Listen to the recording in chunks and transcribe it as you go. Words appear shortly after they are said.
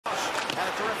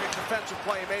defensive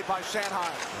play made by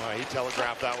Sanheim. Well, he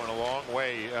telegraphed that one a long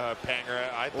way,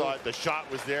 Panger. I thought the shot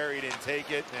was there. He didn't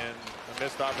take it, and a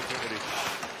missed opportunity.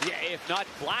 Yeah, if not,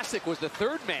 Vlasic was the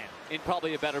third man in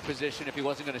probably a better position if he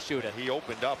wasn't going to shoot it. He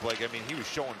opened up, like, I mean, he was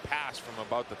showing pass from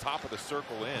about the top of the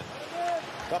circle in.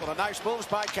 Couple of nice moves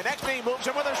by Konecny, moves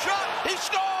him with a shot. He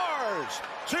scores!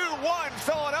 2-1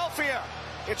 Philadelphia.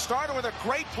 It started with a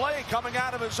great play coming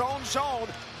out of his own zone,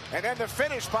 and then the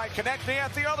finish by Konecny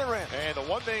at the other end. And the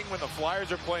one thing when the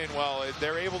Flyers are playing well is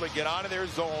they're able to get out of their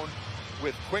zone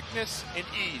with quickness and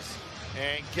ease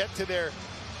and get to their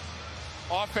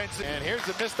offense. And here's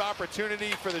a missed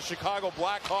opportunity for the Chicago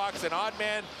Blackhawks, an odd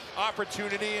man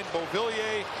opportunity in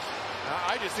Beauvillier.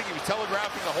 I just think he was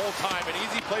telegraphing the whole time. An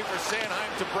easy play for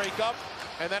Sanheim to break up.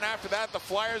 And then after that, the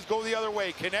Flyers go the other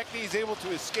way. Konecny is able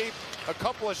to escape a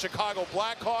couple of Chicago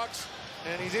Blackhawks,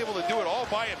 and he's able to do it all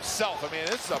by himself. I mean,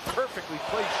 this is a perfectly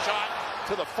placed shot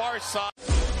to the far side.